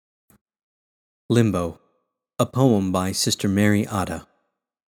Limbo, a poem by Sister Mary Ada.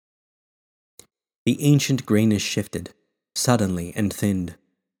 The ancient greyness shifted, suddenly and thinned,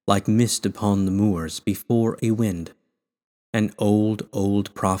 like mist upon the moors before a wind. An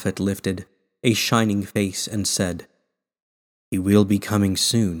old prophet lifted a shining face and said, "He will be coming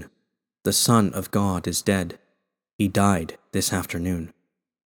soon. The Son of God is dead. He died this afternoon."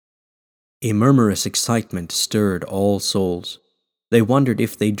 A murmurous excitement stirred all souls. They wondered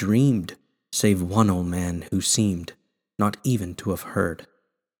if they dreamed, save one old man who seemed not even to have heard.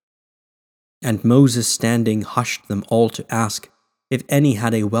 And Moses standing hushed them all to ask if any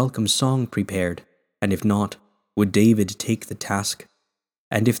had a welcome song prepared, and if not, would David take the task?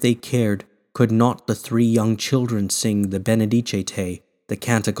 And if they cared, could not the 3 young children sing the Benedicite, the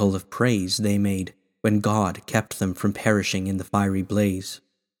canticle of praise they made when God kept them from perishing in the fiery blaze?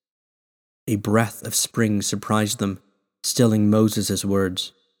 A breath of spring surprised them, stilling Moses'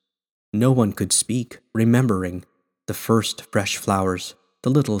 words. No one could speak, remembering the first fresh flowers, the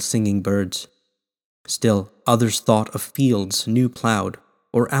little singing birds. Still others thought of fields new ploughed,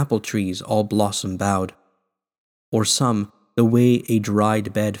 or apple trees all blossom bowed. Or some, the way a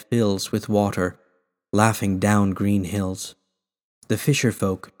dried bed fills with water, laughing down green hills. The fisher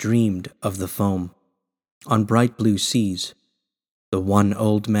folk dreamed of the foam on bright blue seas. The one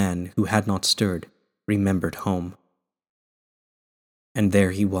old man who had not stirred remembered home. And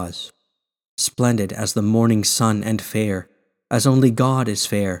there he was, splendid as the morning sun and fair, as only God is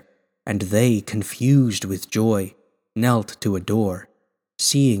fair, and they, confused with joy, knelt to adore,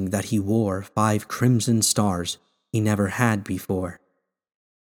 seeing that he wore 5 crimson stars he never had before.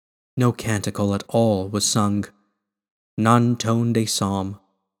 No canticle at all was sung, none toned a psalm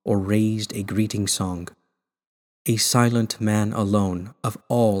or raised a greeting song. A silent man alone of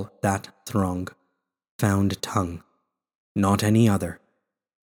all that throng found tongue, not any other.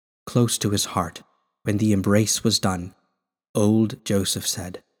 Close to his heart, when the embrace was done, old Joseph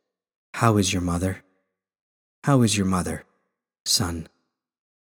said, "How is your mother? How is your mother, son?"